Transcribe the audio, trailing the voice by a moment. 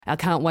Our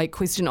can't wait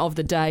question of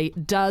the day: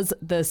 does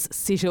this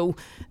settle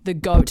the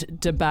GOAT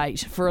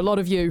debate? For a lot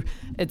of you,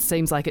 it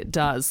seems like it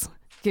does.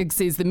 Gig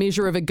says the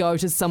measure of a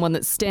GOAT is someone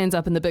that stands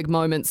up in the big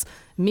moments.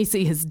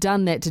 Messi has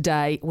done that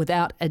today,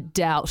 without a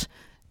doubt,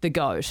 the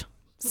GOAT.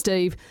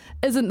 Steve,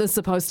 isn't this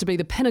supposed to be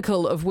the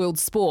pinnacle of world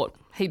sport?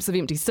 Heaps of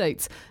empty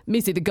seats.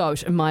 Messi the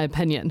GOAT, in my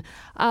opinion.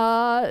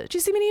 Do you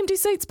see many empty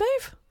seats,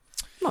 Beef?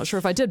 I'm not sure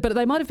if I did, but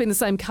they might have been the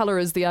same colour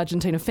as the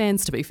Argentina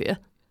fans, to be fair.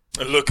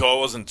 Look, I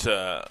wasn't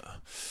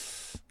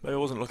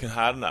looking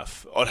hard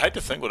enough. I'd hate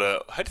to think what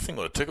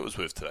a ticket was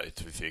worth today,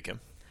 to be fair, Kim.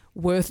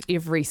 Worth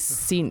every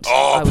cent.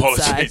 Oh, I would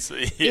apologies.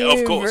 Say. Yeah,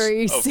 every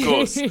of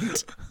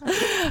course.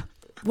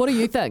 What do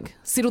you think?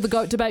 Settle the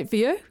GOAT debate for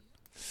you?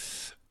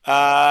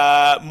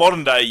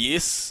 Modern day,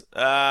 yes.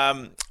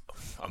 I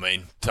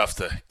mean, tough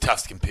to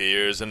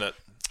compare, isn't it?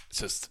 It's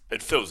just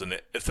it fills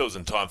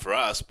in time for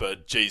us.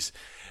 But geez,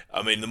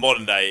 I mean, the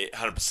modern day,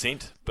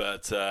 100%.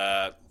 But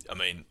I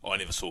mean, I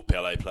never saw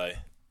Pelé play.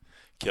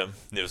 Kim,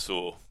 never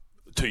saw.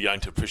 Too young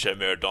to appreciate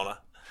Maradona.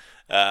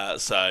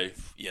 So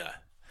you know,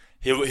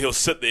 he'll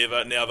sit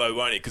there now though,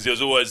 won't he? Because there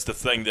was always the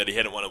thing that he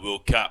hadn't won a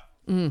World Cup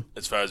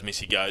as far as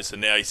Messi goes. So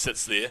now he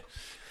sits there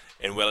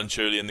and well and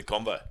truly in the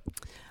combo.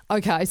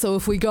 Okay, so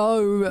if we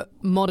go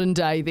modern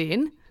day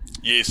then.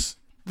 Yes.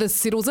 This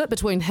settles it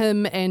between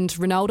him and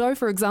Ronaldo,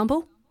 for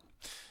example?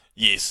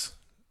 Yes.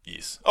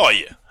 Oh,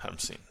 yeah,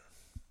 100%.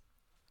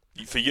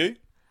 For you?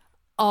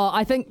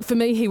 I think for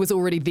me, he was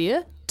already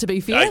there, to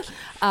be fair. Okay.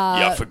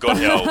 I forgot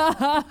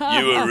how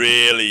you were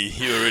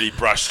really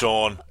brushed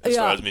on as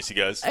far as Messi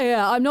goes.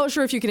 Yeah, I'm not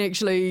sure if you can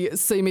actually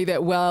see me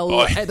that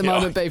well at the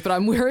moment, Beef, but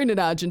I'm wearing an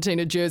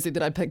Argentina jersey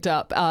that I picked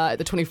up at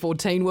the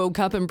 2014 World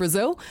Cup in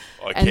Brazil.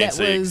 I can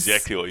see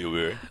exactly what you're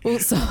wearing. Well,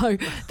 so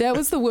that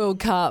was the World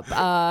Cup.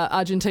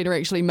 Argentina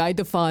actually made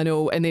the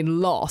final and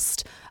then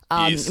lost.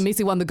 Yes.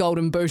 Messi won the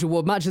Golden Boot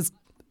Award,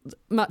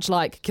 much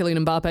like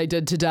Kylian Mbappe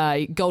did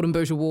today. Golden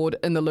Boot Award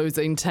in the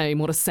losing team.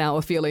 What a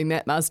sour feeling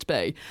that must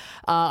be.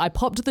 I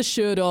popped the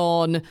shirt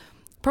on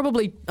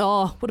probably,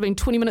 would have been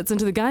 20 minutes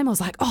into the game. I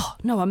was like, oh,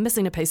 no, I'm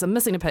missing a piece.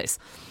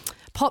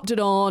 Popped it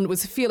on,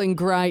 was feeling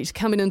great,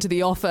 coming into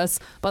the office.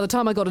 By the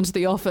time I got into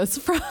the office,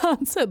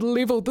 France had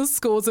levelled the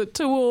scores at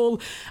 2-2.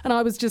 And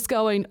I was just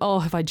going, oh,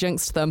 have I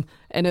jinxed them?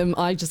 And am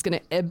I just going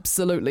to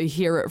absolutely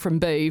hear it from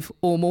Beeve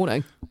all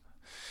morning?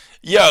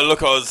 Yeah, look,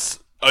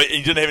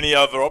 you didn't have any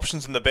other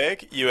options in the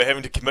bag? You were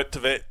having to commit to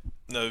that,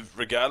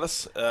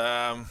 regardless?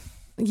 Yeah,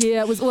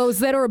 it was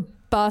that or a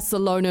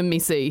Barcelona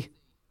Messi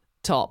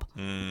top.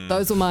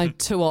 Those were my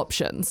two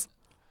options.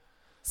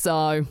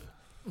 So,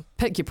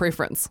 pick your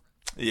preference.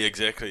 Yeah,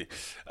 exactly.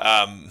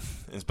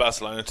 It's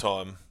Barcelona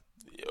time,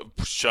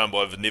 shown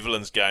by the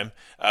Netherlands game.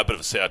 A bit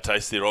of a sour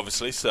taste there,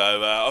 obviously. So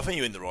I think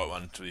you're in the right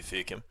one, to be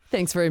fair, Kim.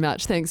 Thanks very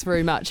much.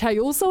 Hey,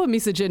 also a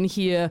message in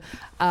here.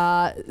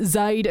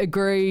 Zaid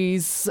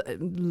agrees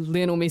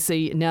Lionel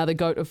Messi now the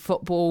GOAT of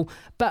football.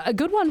 But a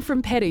good one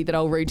from Paddy that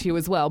I'll read to you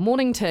as well.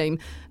 Morning team.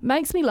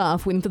 Makes me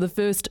laugh when for the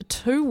first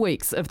 2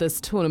 weeks of this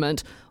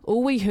tournament,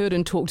 all we heard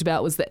and talked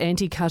about was the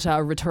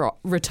anti-Qatar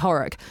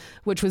rhetoric,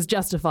 which was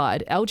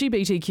justified.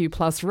 LGBTQ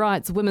plus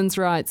rights, women's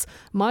rights,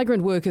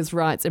 migrant workers'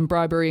 rights, and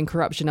bribery and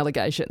corruption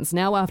allegations.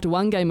 Now, after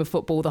one game of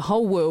football, the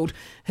whole world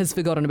has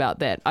forgotten about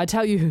that. I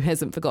tell you who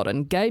hasn't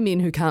forgotten. Gay men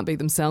who can't be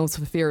themselves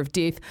for fear of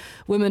death,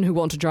 women who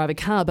want to drive a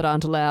car but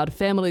aren't allowed,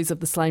 families of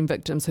the slain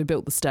victims who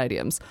built the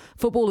stadiums.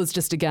 Football is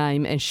just a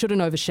game and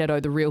shouldn't overshadow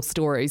the real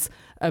stories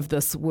of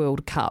this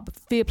World Cup.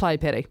 Fair play,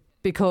 Paddy,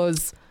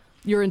 because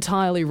you're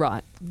entirely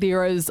right.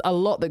 There is a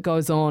lot that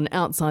goes on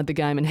outside the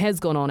game and has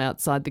gone on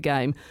outside the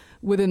game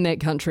within that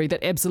country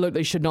that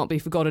absolutely should not be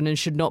forgotten and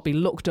should not be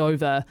looked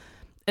over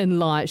in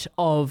light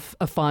of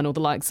a final the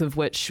likes of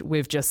which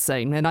we've just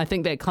seen. And I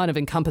think that kind of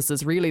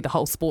encompasses really the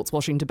whole sports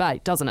washing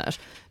debate, doesn't it?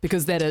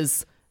 Because that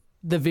is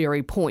the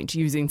very point,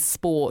 using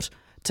sport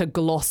to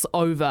gloss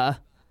over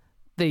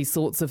these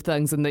sorts of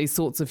things and these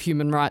sorts of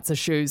human rights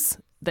issues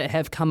that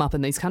have come up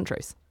in these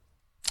countries.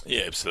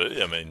 Yeah,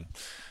 absolutely. I mean,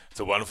 it's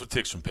a wonderful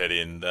text from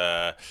Paddy, and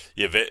that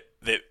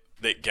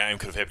game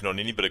could have happened on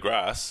any bit of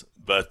grass,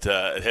 but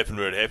it happened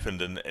where it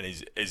happened, and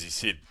as he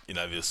said,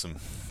 there's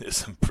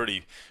some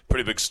pretty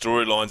big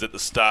storylines at the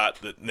start.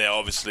 That now,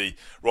 obviously,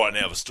 right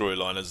now the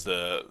storyline is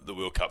the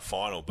World Cup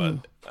final,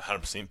 but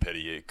 100%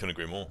 Paddy, yeah, couldn't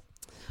agree more.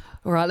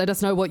 All right, let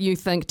us know what you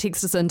think.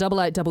 Text us in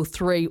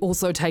 8833,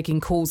 also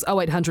taking calls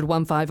 0800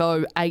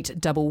 150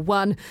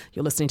 811.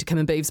 You're listening to Kim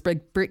and Beeve's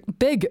Big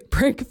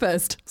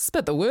Breakfast.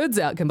 Spit the words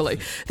out, Kimberly.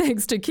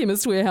 Thanks to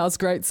Chemist Warehouse,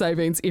 great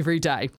savings every day.